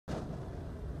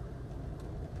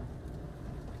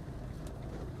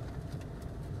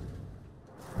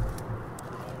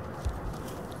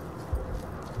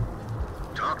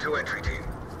to entry team.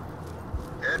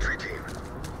 Entry team,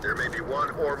 there may be one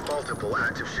or multiple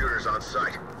active shooters on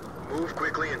site. Move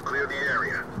quickly and clear the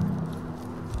area.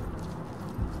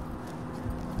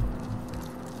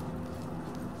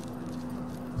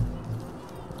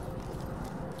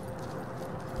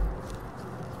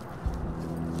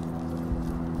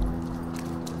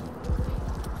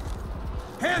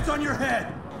 Hands on your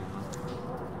head!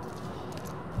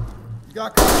 You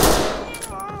got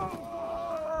cover.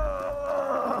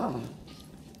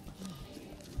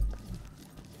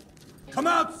 Come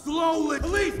out slowly!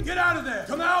 Police, get out of there!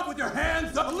 Come out with your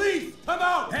hands up! Police, come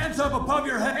out! Hands up above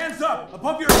your head! Hands up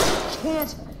above your head!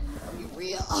 Can't be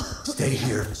real. Stay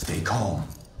here, stay calm.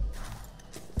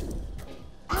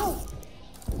 Ow!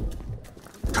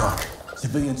 Talk.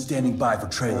 Civilians standing by for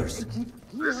trailers.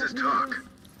 This is Talk.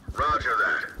 Roger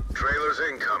that. Trailers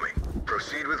incoming.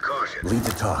 Proceed with caution. Lead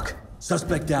to Talk.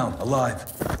 Suspect down, alive.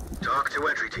 Talk to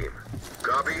entry team.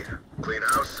 Copy. Clean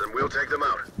house and we'll take them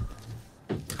out.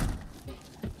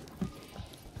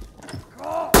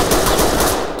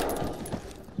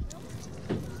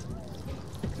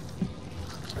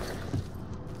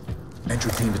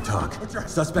 Entry team to Talk.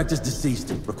 Suspect is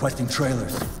deceased. Requesting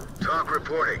trailers. Talk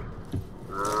reporting.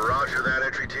 Roger that,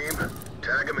 entry team.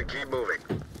 Tag him and keep moving.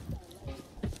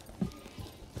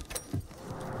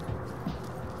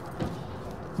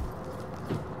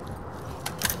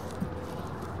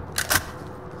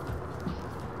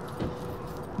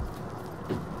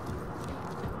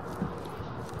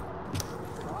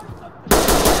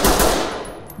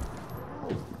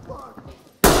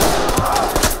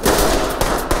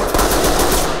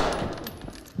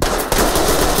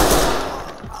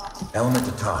 Element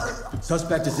to Talk.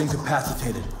 Suspect is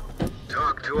incapacitated.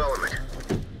 Talk to Element.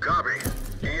 Copy.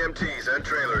 EMTs and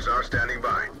trailers are standing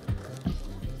by.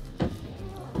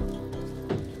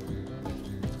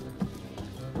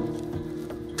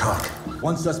 Talk.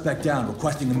 One suspect down,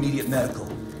 requesting immediate medical.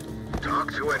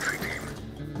 Talk to entry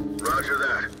team. Roger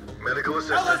that. Medical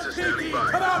assistance is standing LSPD,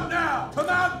 by. come out now! Come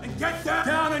out and get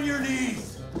down on your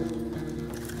knees!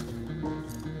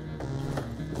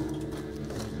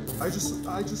 I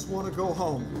just want to go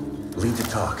home. Lead to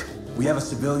Talk. We have a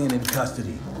civilian in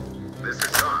custody. This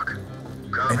is Talk.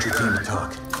 Copy Entry team to that.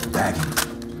 Talk. Bagging.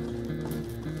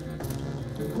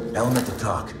 Element to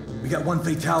Talk. We got one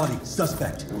fatality.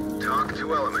 Suspect. Talk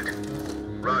to Element.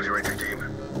 Roger, entry team.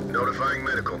 Notifying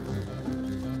medical.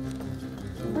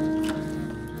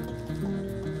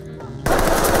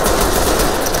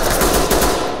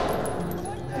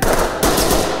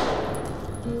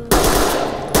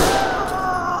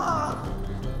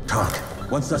 Talk.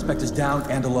 One suspect is down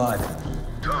and alive.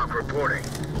 Talk reporting.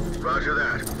 Roger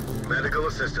that. Medical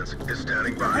assistance is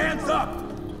standing by. Hands up!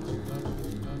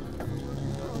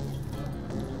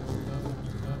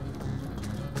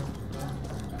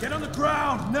 Get on the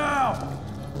ground, now!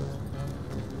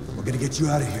 We're gonna get you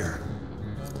out of here.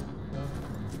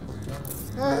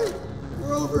 Hey,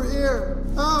 we're over here.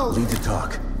 Help! Lead to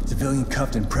Talk. Civilian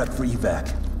cuffed and prepped for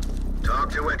evac.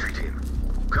 Talk to entry team.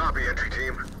 Copy, entry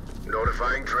team.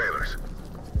 Notifying trailers.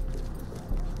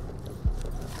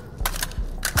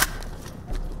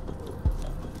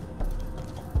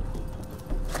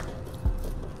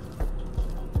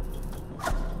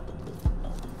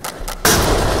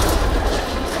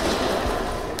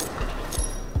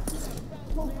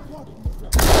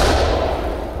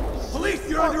 Police,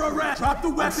 you're under arrest! Drop the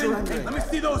weapon! Hey, let me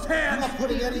see those I'm hands! not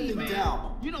putting anything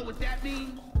down. You know what that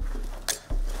means?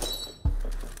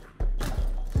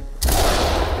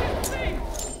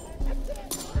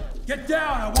 Get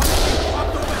down! I want you to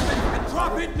drop the weapon and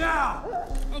drop it now!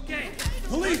 Okay.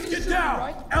 Police, get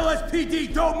down!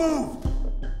 LSPD, don't move!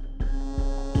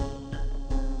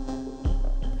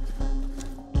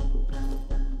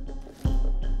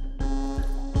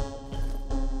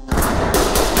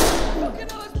 Fucking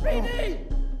LSPD!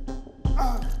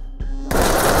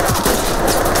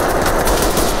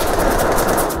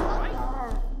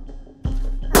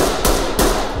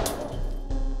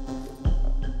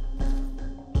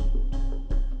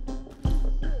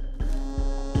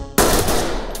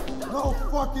 No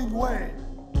fucking way.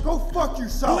 Go fuck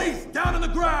yourself. Police, down on the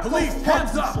ground! Police, fuck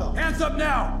hands up! yourself. Hands up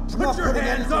now! Put not your putting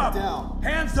hands anything up! down.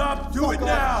 Hands up! Do Fuck it off,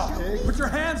 now! Jake. Put your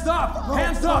hands up! No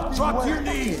Hands up! fucking Drop to way. your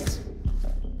knees!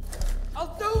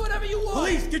 I'll do whatever you want!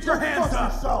 Police, get your Go hands fuck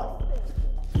up! yourself.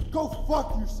 Go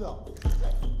fuck yourself.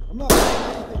 I'm not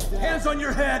putting anything down. Hands on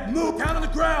your head! Move! Down on the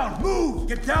ground! Move!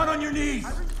 Get down on your knees! I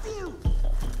refuse.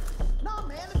 No,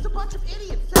 man, it's a bunch of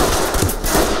idiots.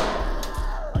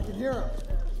 I can hear him.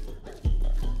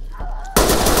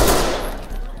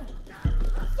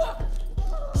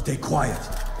 Stay quiet.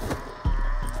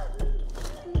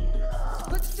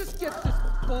 Let's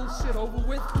bullshit over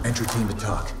with? Entry team to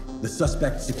talk. The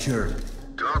suspect secured.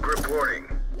 Talk reporting.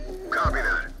 Copy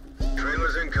that.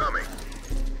 Trailers incoming.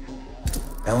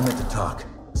 Element to talk.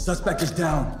 Suspect is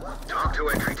down. Talk to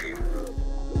entry team.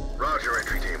 Roger,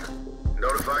 entry team.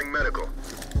 Notifying medical.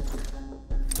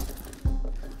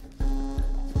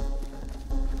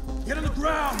 Get on the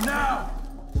ground now!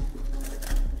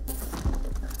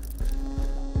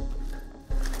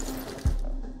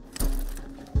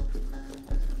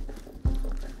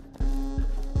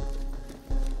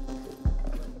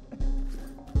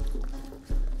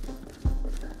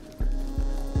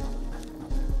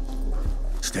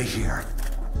 Stay here.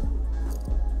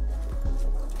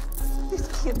 This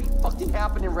can't be fucking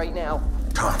happening right now.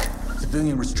 Talk.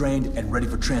 Civilian restrained and ready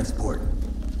for transport.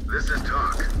 This is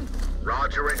Talk.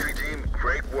 Roger, entry team.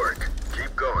 Great work.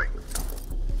 Keep going.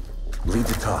 Lead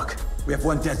to talk. We have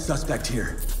one dead suspect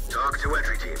here. Talk to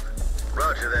entry team.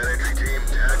 Roger that, entry team.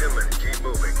 Tag him and keep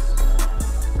moving.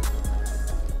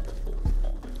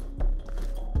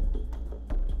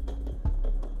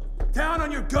 Down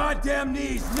on your goddamn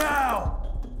knees, now!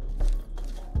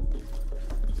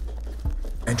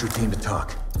 Entry team to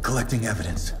talk. Collecting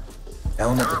evidence.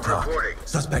 Element to Talk talk. reporting.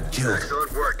 Suspect killed.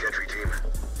 Excellent work, entry team.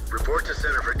 Report to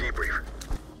center for debrief.